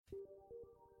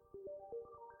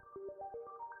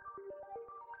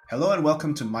Hello and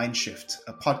welcome to Mindshift,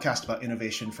 a podcast about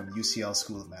innovation from UCL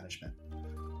School of Management.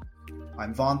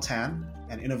 I'm Vaughn Tan,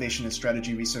 an innovation and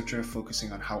strategy researcher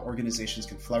focusing on how organizations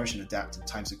can flourish and adapt in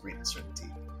times of great uncertainty.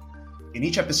 In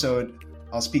each episode,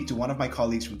 I'll speak to one of my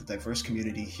colleagues from the diverse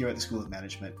community here at the School of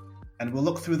Management, and we'll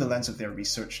look through the lens of their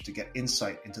research to get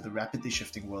insight into the rapidly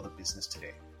shifting world of business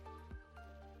today.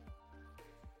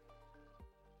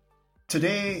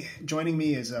 Today, joining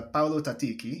me is Paolo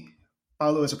Tatiki.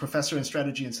 Paolo is a professor in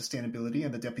strategy and sustainability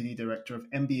and the deputy director of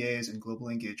MBAs and global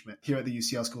engagement here at the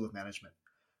UCL School of Management.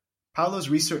 Paolo's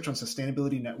research on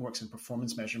sustainability networks and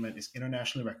performance measurement is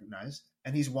internationally recognized,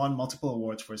 and he's won multiple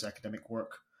awards for his academic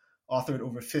work, authored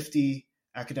over 50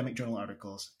 academic journal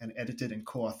articles, and edited and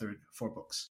co-authored 4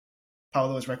 books.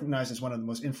 Paolo is recognized as one of the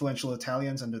most influential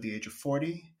Italians under the age of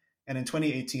 40, and in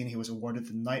 2018 he was awarded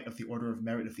the Knight of the Order of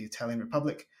Merit of the Italian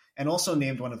Republic, and also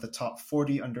named one of the top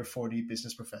 40 under 40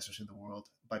 business professors in the world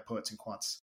by Poets and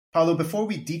Quants. Paolo, before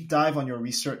we deep dive on your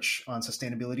research on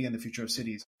sustainability and the future of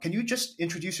cities, can you just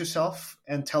introduce yourself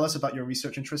and tell us about your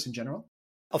research interests in general?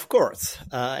 Of course,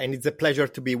 and it's a pleasure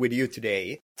to be with you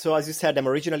today. So as you said, I'm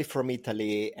originally from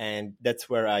Italy, and that's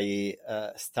where I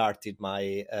started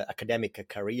my academic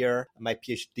career. My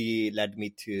PhD led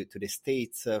me to the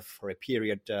States for a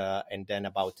period, and then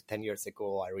about 10 years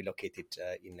ago, I relocated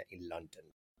in London.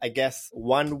 I guess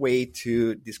one way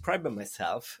to describe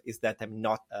myself is that I'm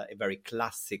not a very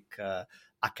classic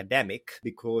academic,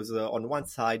 because on one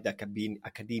side,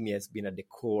 academia has been at the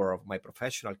core of my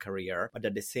professional career, but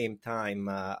at the same time,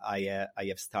 I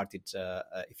have started a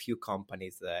few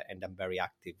companies and I'm very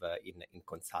active in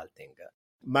consulting.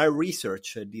 My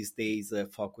research these days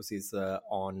focuses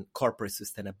on corporate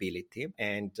sustainability,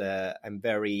 and I'm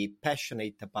very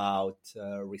passionate about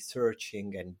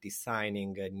researching and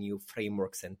designing new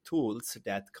frameworks and tools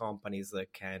that companies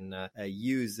can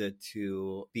use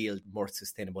to build more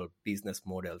sustainable business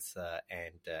models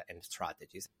and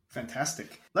strategies.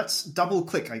 Fantastic. Let's double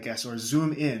click, I guess, or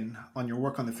zoom in on your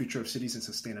work on the future of cities and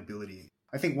sustainability.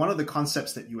 I think one of the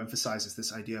concepts that you emphasize is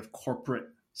this idea of corporate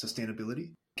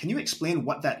sustainability. Can you explain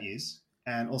what that is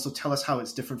and also tell us how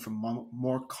it's different from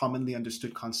more commonly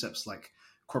understood concepts like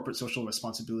corporate social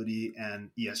responsibility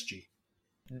and ESG?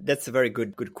 That's a very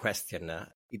good question.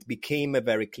 It became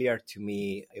very clear to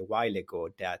me a while ago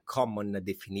that common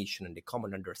definition and the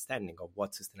common understanding of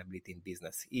what sustainability in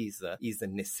business is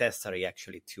necessary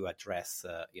actually to address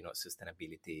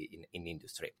sustainability in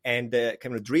industry. And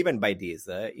kind of driven by this,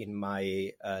 in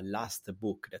my last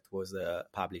book that was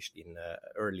published in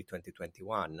early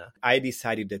 2021, I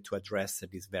decided to address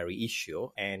this very issue,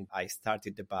 and I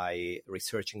started by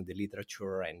researching the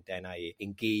literature, and then I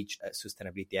engaged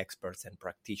sustainability experts and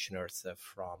practitioners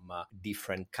from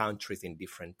different countries in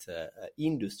different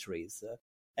industries.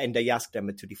 And I asked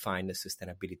them to define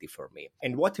sustainability for me.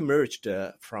 And what emerged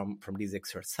from this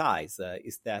exercise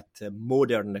is that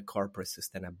modern corporate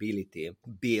sustainability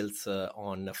builds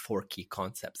on 4 key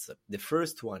concepts. The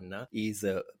first one is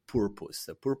purpose.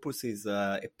 Purpose is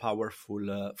a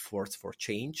powerful force for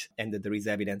change, and there is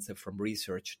evidence from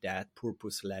research that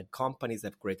purpose-led companies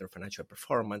have greater financial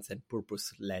performance, and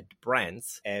purpose-led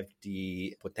brands have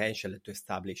the potential to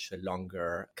establish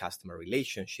longer customer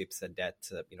relationships that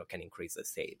can increase the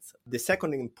sales. The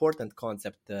second important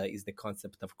concept is the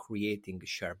concept of creating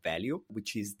shared value,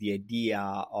 which is the idea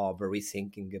of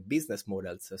rethinking business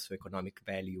models so economic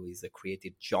value is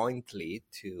created jointly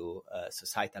to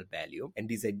societal value. And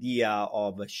this idea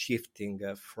of shifting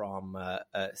from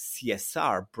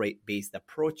CSR-based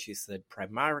approaches that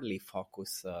primarily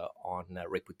focus on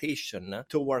reputation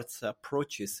towards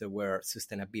approaches where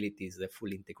sustainability is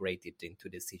fully integrated into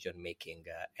decision-making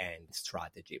and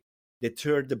strategy. The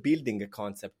third building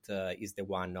concept is the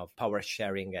one of power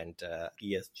sharing and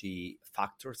ESG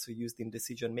factors used in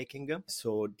decision making.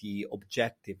 So the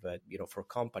objective, for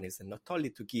companies, and not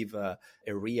only to give a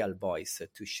real voice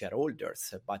to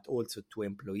shareholders, but also to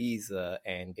employees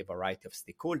and a variety of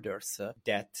stakeholders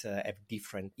that have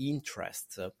different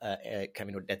interests,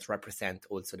 that represent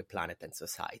also the planet and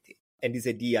society. And this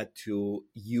idea to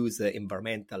use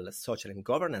environmental, social, and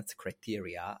governance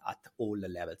criteria at all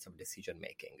levels of decision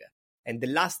making. And the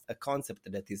last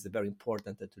concept that is very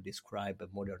important to describe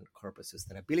modern corporate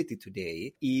sustainability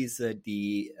today is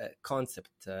the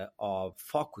concept of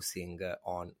focusing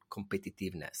on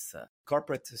competitiveness.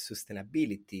 Corporate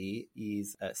sustainability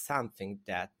is something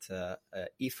that,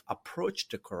 if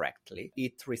approached correctly,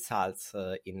 it results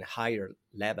in higher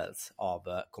levels of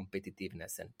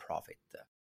competitiveness and profit.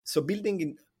 So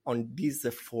building On these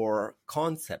four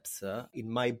concepts,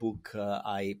 in my book,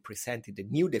 I presented a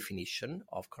new definition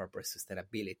of corporate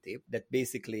sustainability that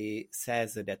basically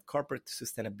says that corporate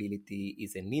sustainability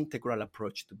is an integral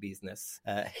approach to business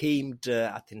aimed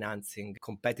at enhancing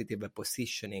competitive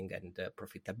positioning and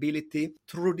profitability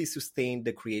through the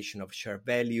sustained creation of shared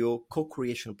value,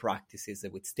 co-creation practices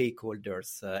with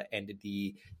stakeholders, and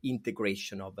the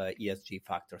integration of ESG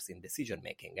factors in decision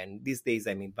making. And these days,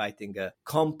 I'm inviting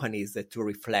companies to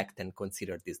reflect and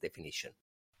consider this definition.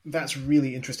 That's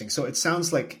really interesting. So it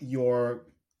sounds like your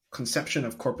conception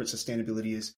of corporate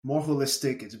sustainability is more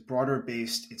holistic, it's broader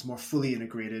based, it's more fully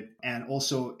integrated, and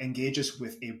also engages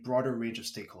with a broader range of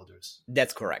stakeholders.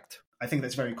 That's correct. I think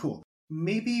that's very cool.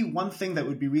 Maybe one thing that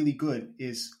would be really good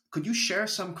is, could you share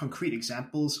some concrete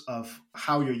examples of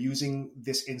how you're using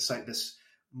this insight, this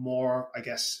more, I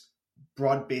guess,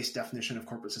 broad-based definition of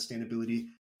corporate sustainability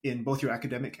in both your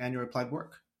academic and your applied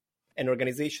work? An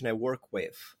organization I work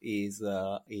with is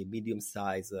a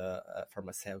medium-sized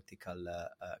pharmaceutical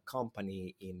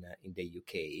company in the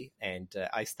UK, and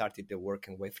I started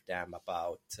working with them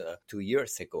about 2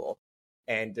 years ago.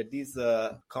 And this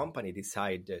company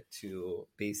decided to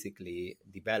basically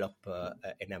develop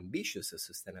an ambitious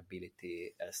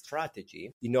sustainability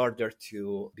strategy in order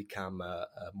to become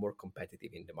more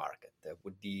competitive in the market,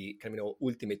 with the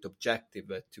ultimate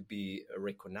objective to be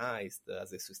recognized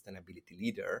as a sustainability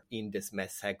leader in the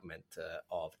mass segment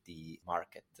of the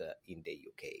market in the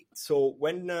UK. So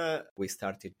when we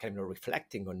started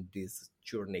reflecting on this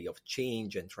journey of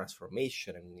change and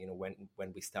transformation, and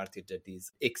when we started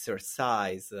this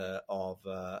exercise of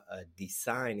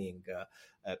designing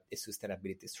a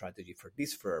sustainability strategy for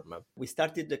this firm, we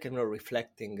started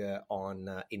reflecting on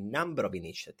a number of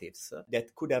initiatives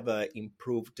that could have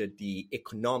improved the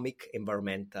economic,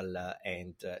 environmental,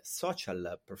 and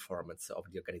social performance of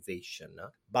the organization,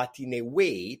 but in a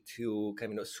way to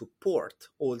support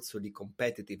also the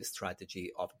competitive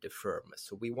strategy of the firm.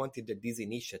 So we wanted these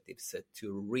initiatives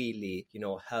to really,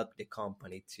 help the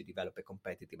company to develop a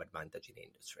competitive advantage in the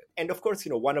industry. And of course,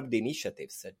 one of the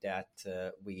initiatives that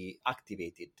we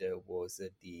activated was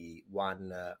the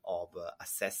one of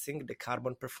assessing the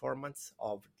carbon performance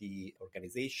of the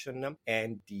organization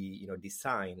and the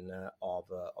design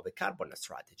of a carbon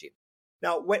strategy.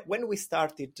 Now, when we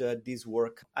started this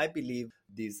work, I believe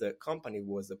this company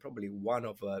was probably one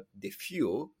of the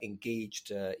few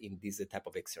engaged in this type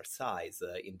of exercise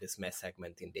in the SME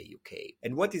segment in the UK.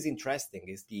 And what is interesting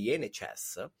is the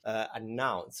NHS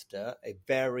announced a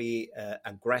very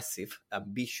aggressive,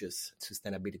 ambitious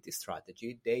sustainability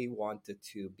strategy. They wanted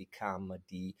to become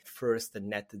the first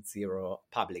net zero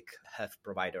public health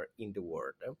provider in the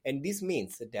world. And this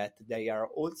means that they are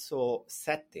also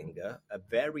setting a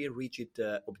very rigid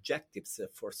objectives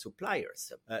for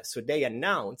suppliers. So they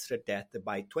announced that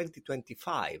by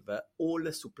 2025,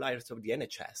 all suppliers of the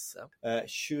NHS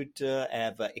should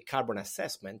have a carbon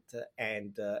assessment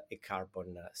and a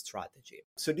carbon strategy.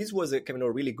 So this was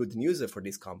really good news for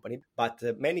this company, but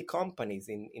many companies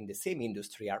in the same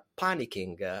industry are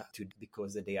panicking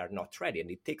because they are not ready,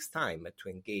 and it takes time to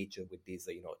engage with this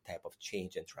type of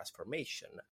change and transformation.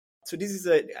 So this is,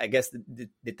 I guess,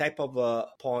 the type of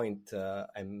point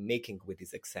I'm making with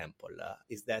this example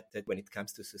is that when it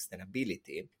comes to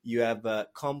sustainability, you have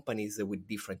companies with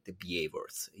different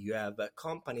behaviors. You have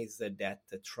companies that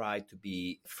try to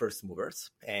be first movers,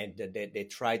 and they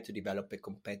try to develop a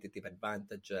competitive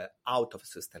advantage out of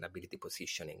sustainability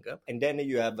positioning. And then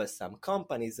you have some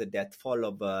companies that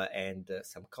follow and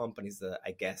some companies,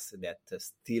 I guess, that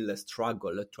still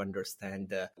struggle to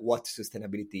understand what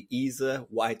sustainability is,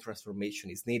 why transformation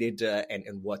is needed,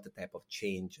 and what type of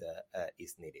change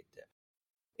is needed.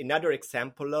 Another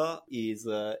example is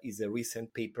a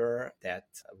recent paper that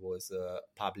was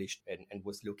published and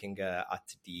was looking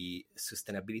at the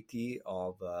sustainability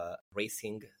of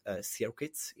racing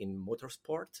circuits in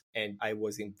motorsport. And I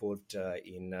was involved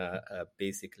in that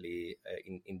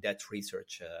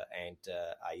research, and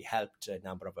I helped a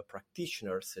number of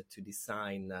practitioners to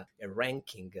design a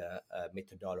ranking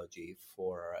methodology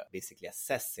for basically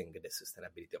assessing the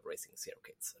sustainability of racing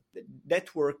circuits.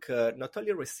 That work not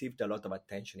only received a lot of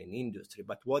attention in industry,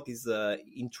 but what is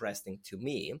interesting to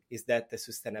me is that the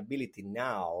sustainability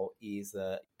now is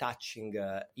touching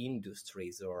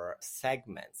industries or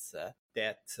segments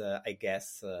that I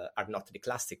guess are not the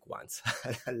classic ones,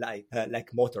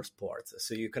 like motorsports.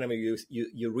 So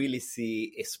you really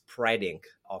see a spreading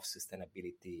of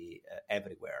sustainability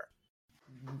everywhere.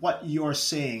 What you're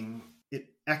saying, it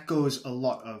echoes a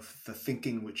lot of the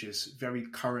thinking which is very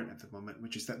current at the moment,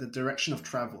 which is that the direction of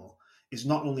travel is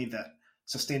not only that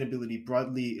sustainability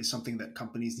broadly is something that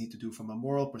companies need to do from a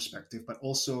moral perspective, but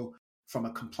also from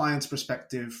a compliance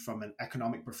perspective, from an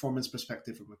economic performance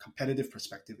perspective, from a competitive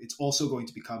perspective, it's also going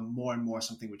to become more and more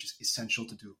something which is essential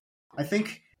to do. I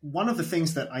think one of the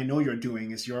things that I know you're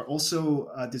doing is you're also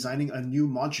designing a new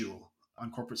module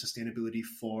on corporate sustainability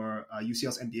for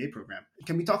UCL's MBA program.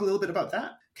 Can we talk a little bit about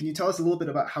that? Can you tell us a little bit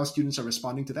about how students are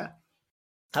responding to that?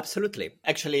 Absolutely.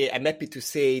 Actually, I'm happy to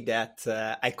say that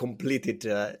I completed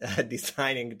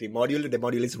designing the module. The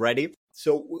module is ready.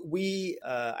 So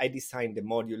I designed a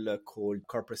module called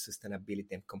Corporate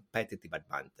Sustainability and Competitive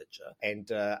Advantage. And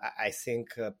I think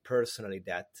personally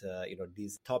that,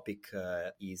 this topic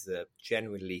is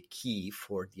genuinely key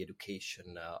for the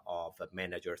education of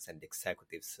managers and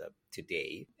executives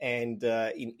today. And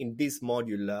in this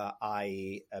module,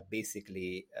 I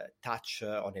basically touch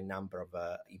on a number of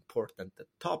important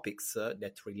topics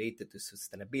that related to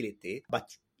sustainability,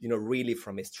 but really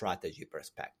from a strategy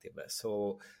perspective.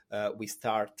 So we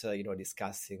start,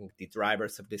 discussing the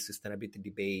drivers of the sustainability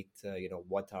debate.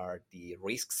 What are the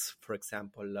risks, for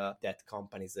example, that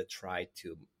companies try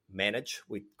to manage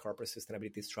with corporate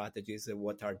sustainability strategies?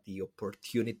 What are the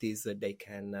opportunities that they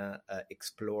can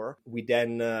explore? We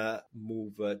then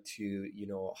move to,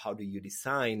 how do you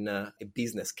design a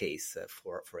business case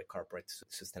for a corporate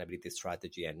sustainability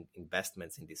strategy and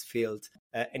investments in this field?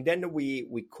 And then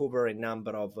we cover a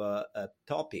number of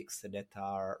topics that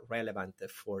are relevant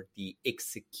for the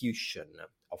execution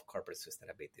of corporate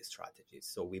sustainability strategies.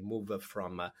 So we move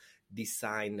from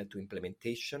design to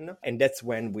implementation. And that's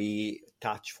when we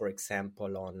touch, for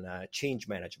example, on change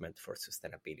management for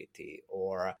sustainability,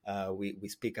 or we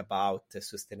speak about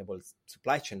sustainable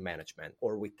supply chain management,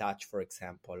 or we touch, for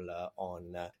example,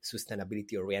 on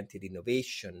sustainability-oriented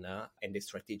innovation and the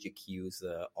strategic use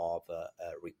of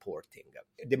reporting.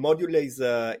 The module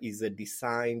is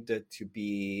designed to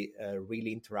be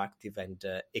really interactive and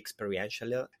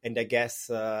experiential. And I guess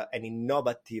an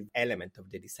innovative element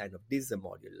of the design of this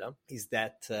module is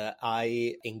that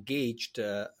I engaged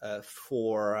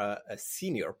for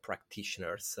senior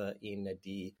practitioners in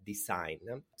the design.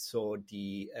 So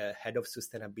the head of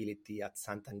sustainability at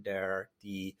Santander,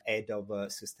 the head of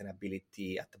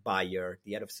sustainability at Bayer,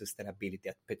 the head of sustainability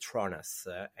at Petronas,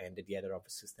 and the head of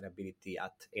sustainability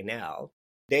at Enel.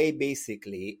 They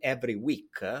basically every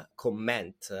week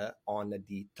comment on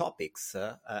the topics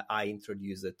I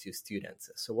introduce to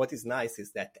students. So what is nice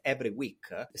is that every week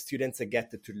students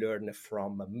get to learn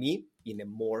from me in a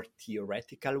more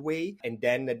theoretical way, and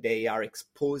then they are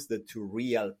exposed to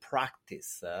real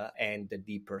practice and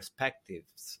the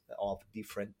perspectives of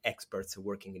different experts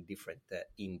working in different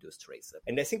industries.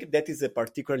 And I think that is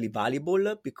particularly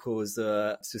valuable because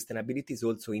sustainability is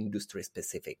also industry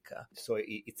specific. So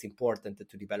it's important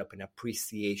to develop an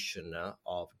appreciation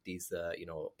of these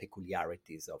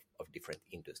peculiarities of different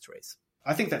industries.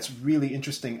 I think that's really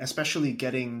interesting, especially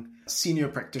getting senior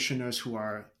practitioners who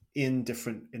are in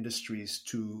different industries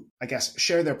to, I guess,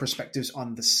 share their perspectives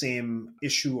on the same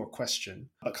issue or question,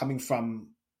 but coming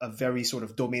from a very sort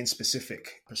of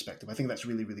domain-specific perspective. I think that's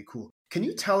really, really cool. Can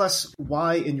you tell us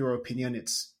why, in your opinion,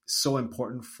 it's so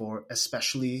important for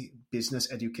especially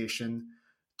business education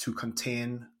to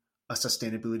contain a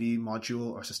sustainability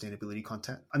module or sustainability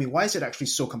content? I mean, why is it actually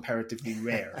so comparatively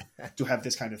rare to have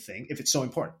this kind of thing if it's so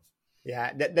important?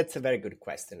 Yeah, that's a very good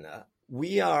question.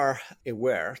 We are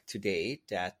aware today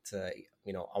that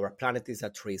our planet is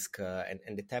at risk,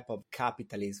 and the type of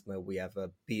capitalism we have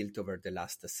built over the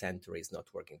last century is not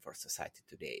working for society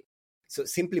today. So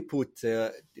simply put,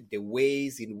 the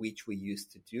ways in which we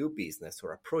used to do business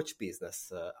or approach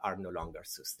business are no longer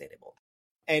sustainable.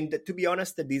 And to be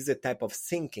honest, this type of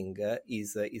thinking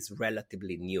is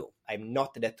relatively new. I'm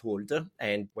not that old,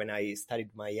 and when I studied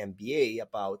my MBA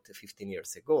about 15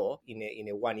 years ago, in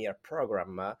a one-year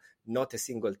program, not a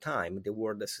single time the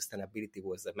word sustainability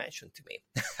was mentioned to me.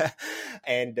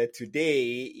 And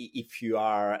today, if you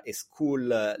are a school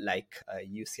like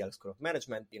UCL School of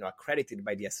Management, accredited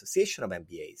by the Association of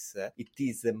MBAs, it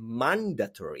is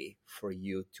mandatory for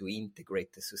you to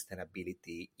integrate the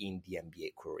sustainability in the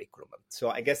MBA curriculum. So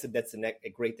I guess that's a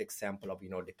great example of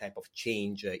the type of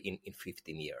change in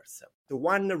 15 years. The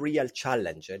one real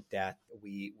challenge that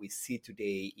we see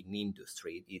today in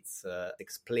industry, it's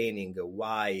explaining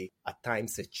why at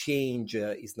times a change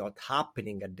is not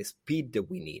happening at the speed that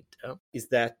we need, is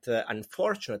that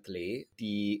unfortunately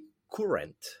the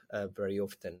current, very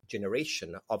often,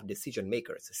 generation of decision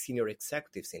makers, senior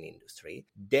executives in industry,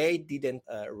 they didn't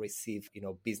receive,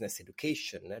 business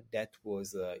education that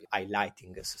was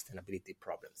highlighting sustainability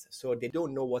problems. So they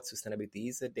don't know what sustainability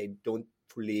is. They don't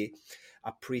fully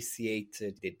appreciate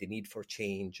the need for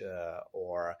change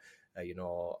or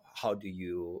how do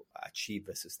you achieve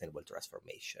a sustainable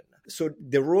transformation? So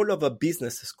the role of a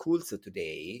business schools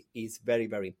today is very,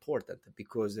 very important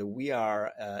because we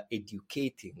are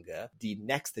educating the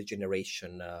next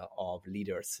generation of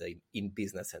leaders in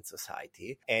business and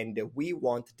society. And we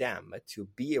want them to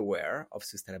be aware of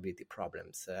sustainability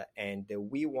problems. And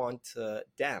we want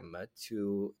them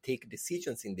to take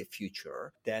decisions in the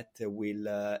future that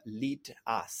will lead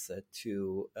us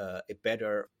to a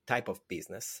better type of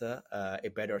business, a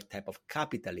better type of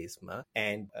capitalism,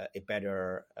 and a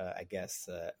better,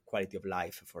 quality of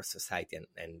life for society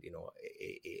and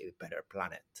a better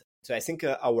planet. So I think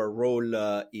our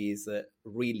role is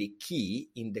really key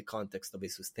in the context of a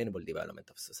sustainable development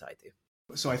of society.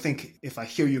 So I think if I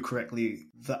hear you correctly,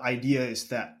 the idea is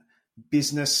that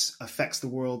business affects the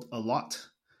world a lot.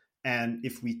 And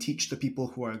if we teach the people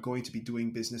who are going to be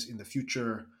doing business in the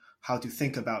future how to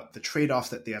think about the trade-offs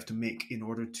that they have to make in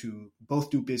order to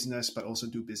both do business, but also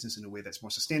do business in a way that's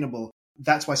more sustainable,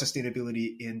 that's why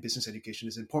sustainability in business education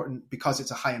is important, because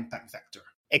it's a high impact vector.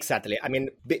 Exactly. I mean,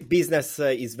 business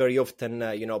is very often,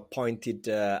 pointed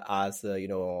as,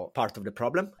 part of the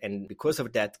problem. And because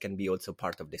of that can be also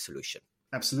part of the solution.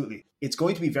 Absolutely. It's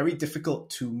going to be very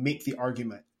difficult to make the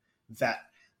argument that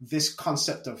this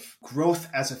concept of growth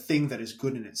as a thing that is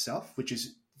good in itself, which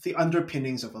is the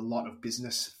underpinnings of a lot of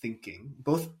business thinking,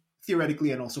 both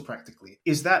theoretically and also practically,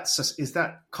 is that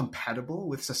compatible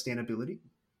with sustainability?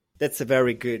 That's a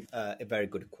very good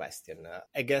question.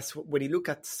 I guess when you look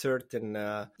at certain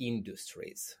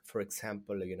industries, for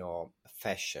example,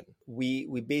 fashion,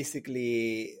 we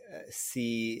basically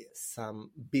see some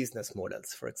business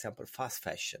models, for example, fast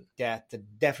fashion, that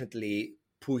definitely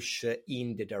push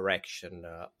in the direction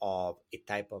of a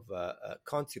type of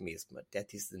consumerism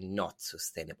that is not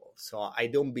sustainable. So I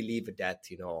don't believe that,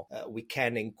 we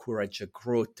can encourage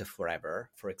growth forever,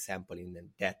 for example, in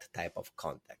that type of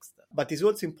context. But it's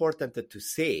also important to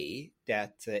say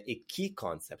that a key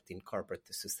concept in corporate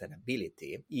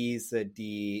sustainability is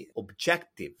the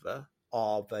objective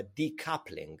of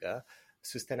decoupling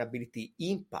sustainability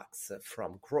impacts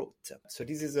from growth. So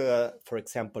this is, for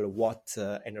example, what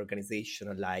an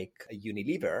organization like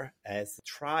Unilever has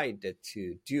tried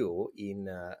to do in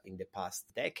the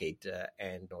past decade,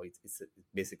 and it's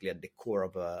basically at the core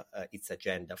of its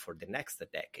agenda for the next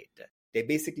decade. They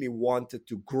basically wanted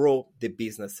to grow the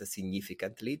business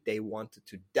significantly. They wanted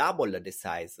to double the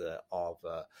size of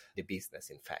the business,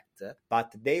 in fact,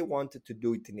 but they wanted to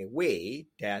do it in a way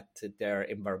that their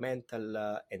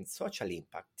environmental and social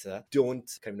impact don't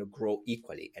kind of grow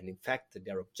equally. And in fact,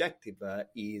 their objective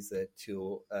is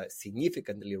to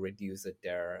significantly reduce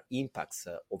their impacts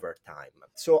over time.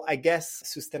 So I guess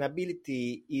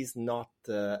sustainability is not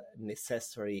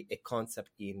necessarily a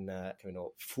concept in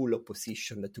full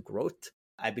opposition to growth.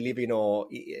 I believe,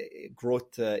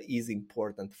 growth is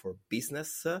important for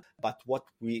business, but what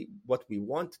we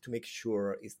want to make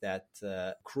sure is that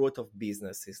growth of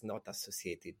business is not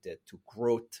associated to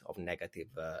growth of negative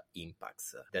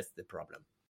impacts. That's the problem.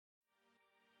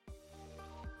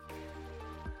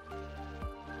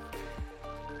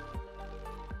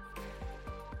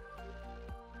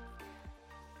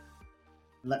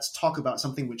 Let's talk about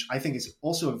something which I think is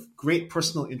also of great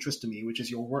personal interest to me, which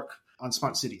is your work on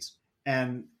smart cities.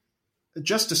 And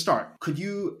just to start, could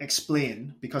you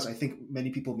explain, because I think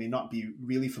many people may not be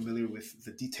really familiar with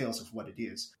the details of what it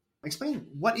is, explain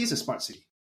what is a smart city?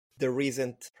 There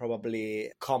isn't probably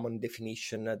a common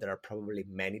definition. There are probably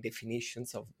many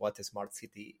definitions of what a smart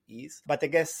city is. But I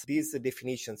guess these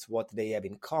definitions, what they have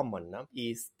in common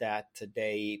is that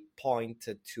they point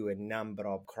to a number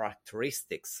of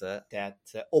characteristics that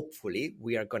hopefully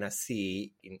we are going to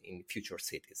see in future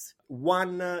cities.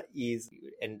 One is,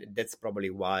 and that's probably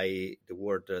why the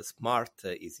word smart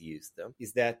is used,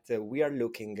 is that we are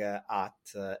looking at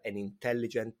an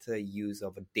intelligent use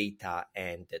of data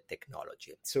and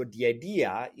technology. So the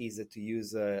idea is to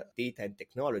use data and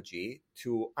technology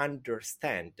to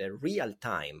understand real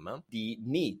time the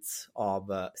needs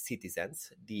of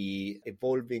citizens, the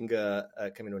evolving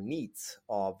needs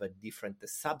of different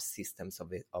subsystems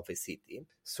of a city,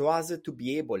 so as to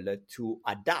be able to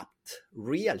adapt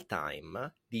real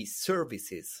time the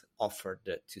services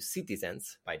offered to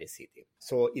citizens by the city.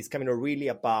 So it's really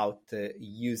about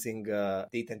using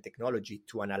data and technology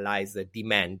to analyze the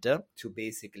demand to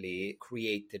basically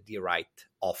create the right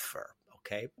offer.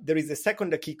 Okay. There is a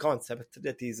second key concept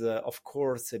that is, of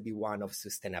course, the one of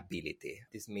sustainability.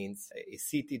 This means a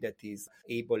city that is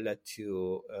able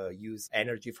to use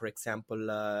energy, for example,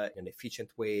 in an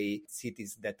efficient way,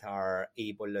 cities that are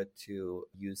able to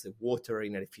use water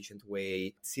in an efficient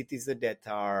way, cities that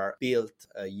are built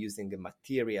using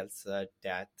materials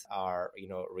that are,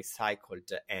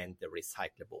 recycled and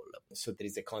recyclable. So there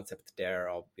is a concept there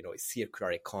of, a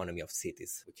circular economy of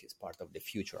cities, which is part of the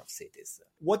future of cities.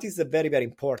 What is very, very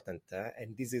important,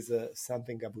 and this is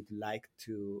something I would like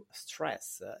to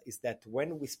stress, is that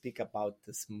when we speak about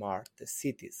smart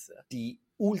cities, the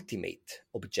ultimate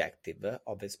objective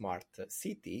of a smart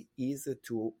city is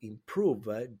to improve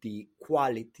the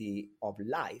quality of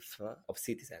life of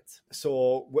citizens.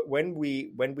 So when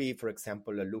we, for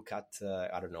example, look at,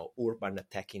 urban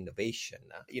tech innovation,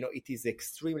 it is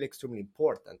extremely, extremely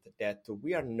important that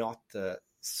we are not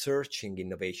searching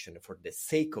innovation for the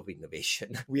sake of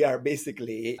innovation. We are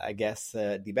basically,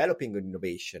 developing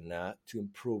innovation to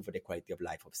improve the quality of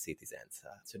life of citizens.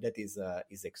 So that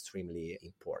is extremely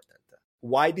important.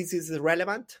 Why this is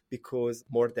relevant? Because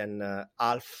more than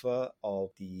half of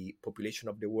the population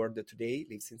of the world today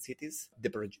lives in cities.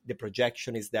 The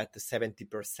projection is that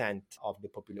 70% of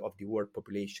the world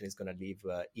population is going to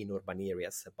live in urban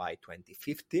areas by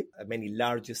 2050. Many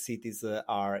large cities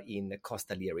are in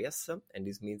coastal areas, and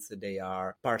this means that they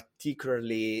are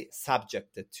particularly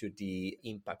subject to the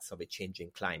impacts of a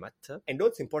changing climate. And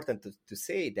also important to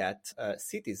say that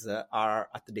cities are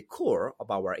at the core of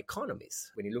our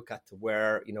economies. When you look at where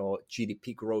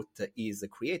GDP growth is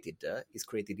created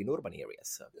in urban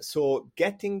areas. So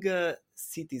getting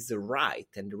cities right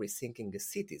and rethinking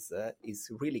cities is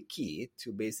really key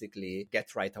to basically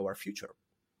get right our future.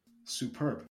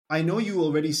 Superb. I know you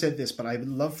already said this, but I would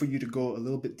love for you to go a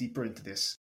little bit deeper into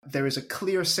this. There is a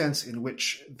clear sense in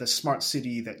which the smart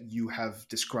city that you have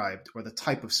described, or the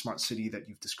type of smart city that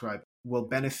you've described, will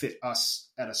benefit us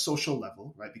at a social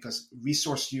level, right? Because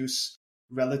resource use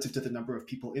relative to the number of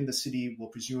people in the city will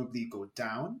presumably go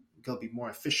down. They'll be more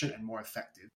efficient and more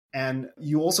effective. And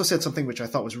you also said something which I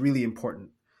thought was really important,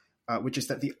 which is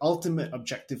that the ultimate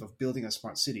objective of building a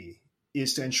smart city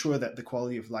is to ensure that the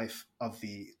quality of life of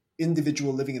the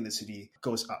individual living in the city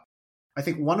goes up. I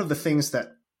think one of the things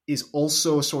that is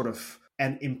also sort of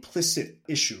an implicit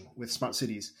issue with smart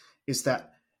cities is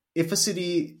that if a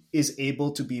city is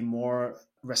able to be more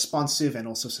responsive and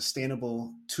also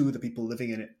sustainable to the people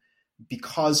living in it,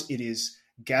 because it is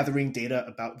gathering data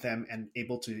about them and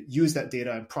able to use that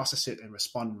data and process it and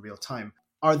respond in real time.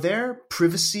 Are there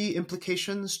privacy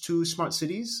implications to smart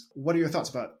cities? What are your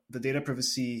thoughts about the data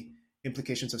privacy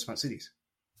implications of smart cities?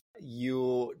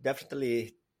 You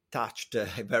definitely touched a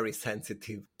very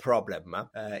sensitive problem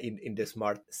in the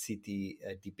smart city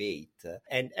debate.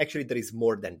 And actually, there is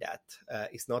more than that.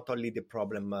 It's not only the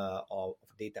problem of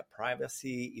data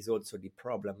privacy, it's also the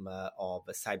problem of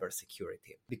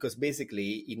cybersecurity. Because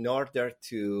basically, in order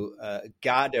to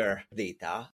gather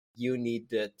data, you need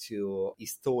to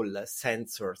install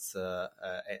sensors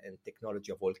and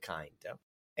technology of all kinds.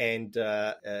 And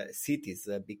cities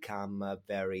become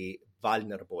very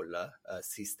vulnerable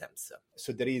systems.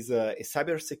 So there is a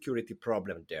cybersecurity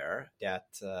problem there that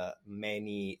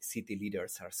many city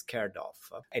leaders are scared of.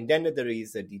 And then there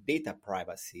is the data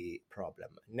privacy problem.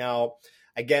 Now,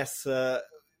 I guess a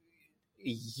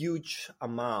huge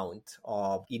amount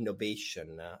of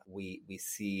innovation we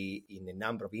see in a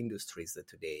number of industries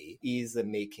today is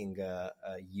making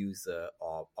use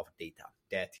of data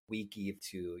that we give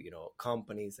to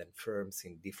companies and firms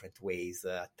in different ways.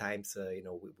 At times,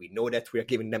 we know that we are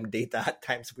giving them data. At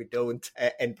times, we don't,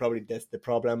 and probably that's the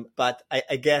problem. But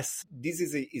I guess this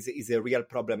is a real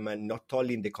problem, not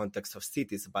only in the context of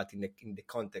cities, but in the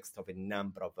context of a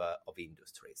number of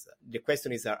industries. The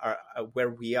question is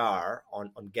where we are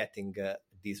on getting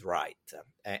this right.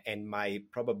 And my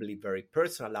probably very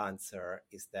personal answer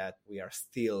is that we are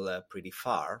still pretty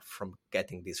far from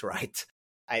getting this right.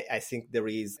 I think there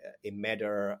is a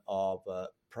matter of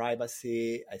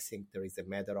privacy. I think there is a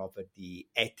matter of the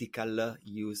ethical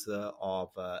use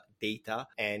of data.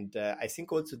 And I think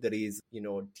also there is,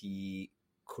 the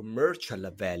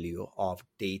commercial value of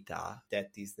data that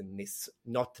is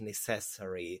not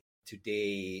necessary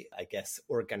today, I guess,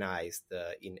 organized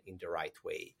in the right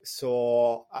way.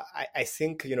 So I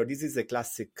think, this is a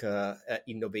classic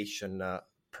innovation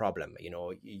problem.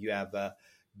 You have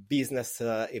business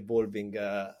evolving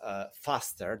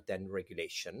faster than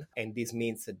regulation. And this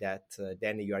means that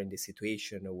then you are in the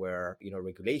situation where,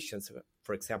 regulations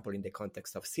for example, in the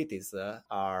context of cities,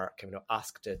 are kind of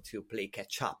asked to play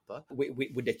catch up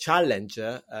with the challenge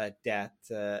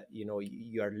that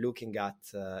you are looking at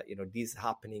this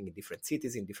happening in different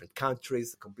cities, in different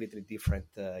countries, completely different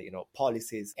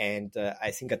policies, and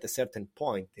I think at a certain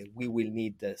point we will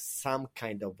need some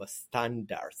kind of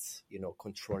standards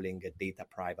controlling data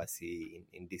privacy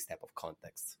in this type of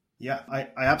context. Yeah, I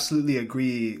absolutely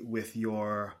agree with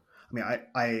your. I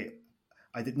mean,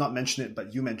 I did not mention it,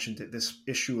 but you mentioned it. This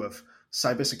issue of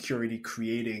cybersecurity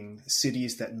creating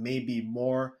cities that may be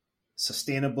more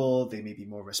sustainable, they may be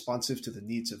more responsive to the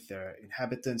needs of their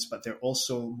inhabitants, but they're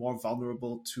also more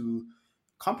vulnerable to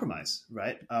compromise,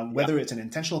 right? Whether it's an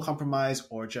intentional compromise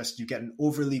or just you get an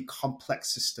overly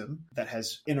complex system that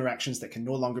has interactions that can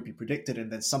no longer be predicted,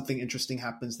 and then something interesting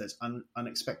happens that's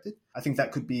unexpected. I think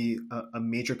that could be a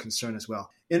major concern as well.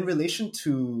 In relation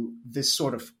to this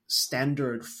sort of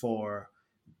standard for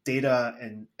data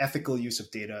and ethical use of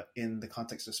data in the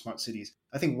context of smart cities,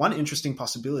 I think one interesting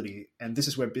possibility, and this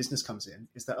is where business comes in,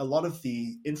 is that a lot of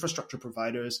the infrastructure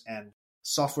providers and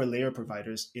software layer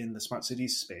providers in the smart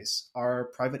cities space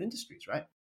are private industries, right?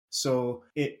 So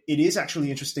it is actually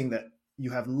interesting that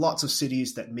you have lots of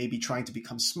cities that may be trying to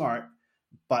become smart,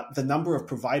 but the number of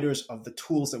providers of the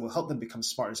tools that will help them become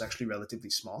smart is actually relatively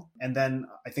small. And then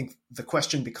I think the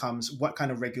question becomes, what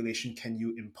kind of regulation can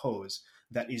you impose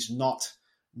that is not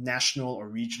national or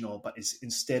regional, but is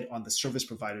instead on the service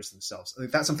providers themselves? I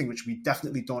think that's something which we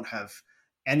definitely don't have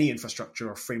any infrastructure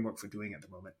or framework for doing at the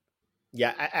moment.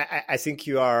 Yeah, I think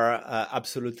you are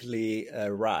absolutely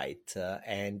right.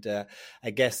 And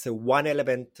I guess one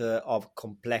element of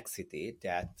complexity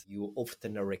that you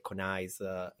often recognize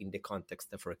in the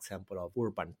context, for example, of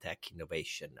urban tech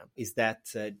innovation is that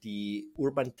the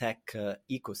urban tech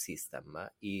ecosystem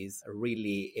is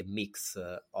really a mix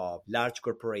of large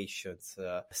corporations,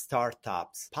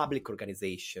 startups, public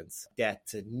organizations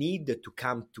that need to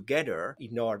come together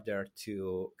in order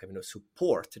to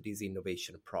support these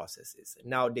innovation processes.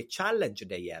 Now, the challenge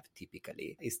they have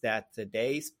typically is that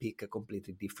they speak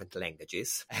completely different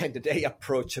languages and they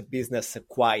approach business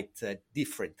quite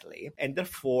differently. And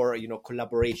therefore,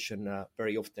 collaboration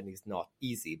very often is not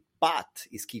easy, but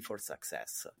is key for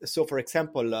success. So, for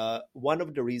example, one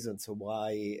of the reasons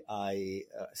why I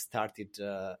started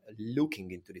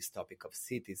looking into this topic of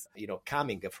cities,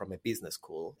 coming from a business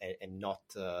school and not,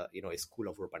 a school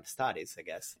of urban studies, I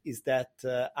guess, is that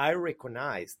I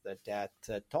recognized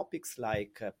that topics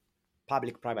like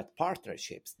public-private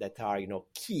partnerships that are,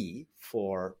 key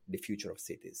for the future of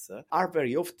cities are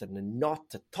very often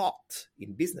not taught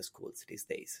in business schools these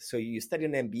days. So you study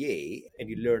an MBA and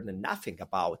you learn nothing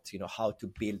about, how to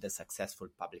build a successful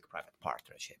public-private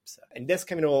partnerships. And that's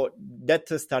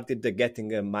that started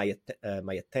getting my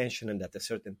attention. And at a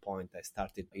certain point, I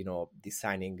started,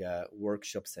 designing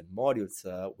workshops and modules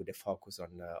with a focus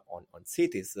on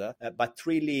cities, but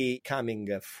really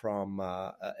coming from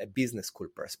a business school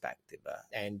perspective.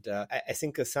 And I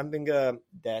think something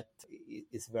that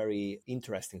is very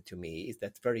interesting to me is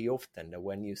that very often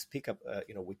when you speak up,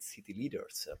 with city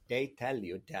leaders, they tell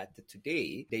you that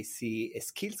today they see a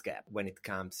skills gap when it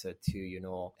comes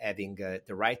to, having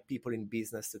the right people in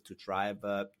business to drive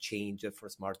change for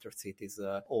smarter cities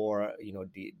or,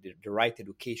 the right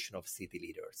education of city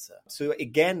leaders. So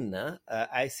again,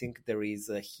 I think there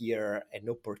is here an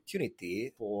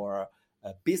opportunity for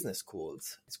business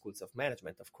schools of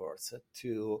management, of course,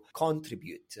 to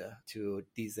contribute to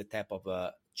this type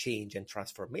of change and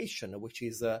transformation, which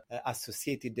is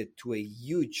associated to a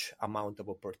huge amount of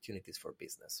opportunities for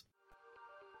business.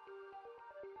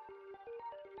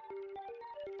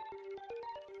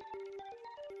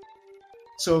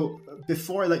 So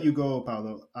before I let you go,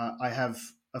 Paolo, I have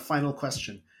a final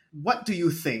question. What do you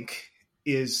think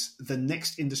is the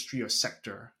next industry or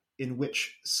sector in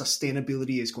which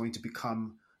sustainability is going to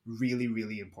become really,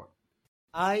 really important?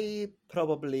 I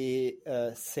probably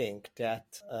think that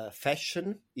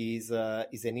fashion is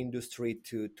an industry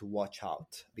to watch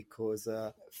out, because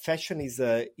fashion is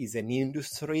an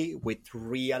industry with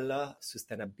real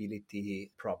sustainability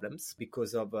problems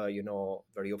because of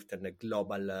very often the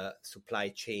global supply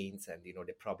chains and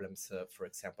the problems, for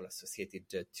example,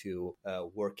 associated to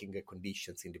working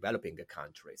conditions in developing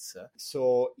countries.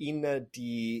 So in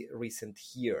the recent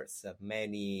years,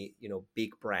 many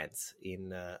big brands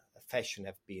in fashion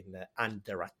have been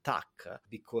under attack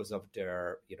because of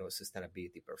their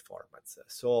sustainability performance.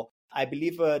 So I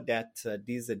believe that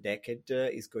this decade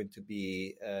is going to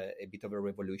be a bit of a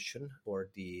revolution for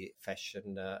the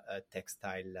fashion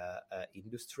textile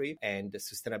industry, and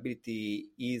sustainability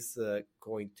is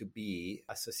going to be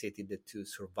associated to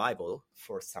survival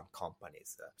for some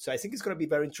companies. So I think it's going to be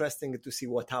very interesting to see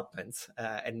what happens,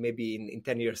 and maybe in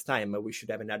 10 years' time we should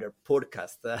have another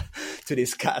podcast to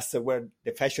discuss where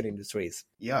the fashion industry is.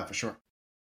 Yeah, for sure.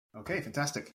 Okay,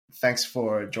 fantastic. Thanks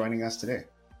for joining us today.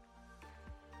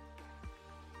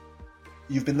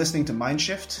 You've been listening to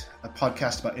Mindshift, a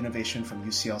podcast about innovation from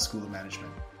UCL School of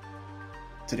Management.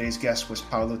 Today's guest was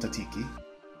Paolo Tatiki,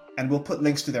 and we'll put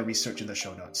links to their research in the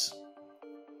show notes.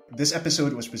 This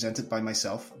episode was presented by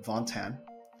myself, Vaughn Tan,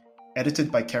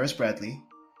 edited by Karis Bradley,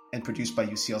 and produced by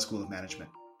UCL School of Management.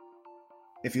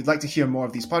 If you'd like to hear more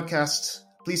of these podcasts,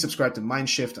 please subscribe to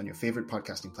Mindshift on your favorite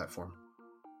podcasting platform.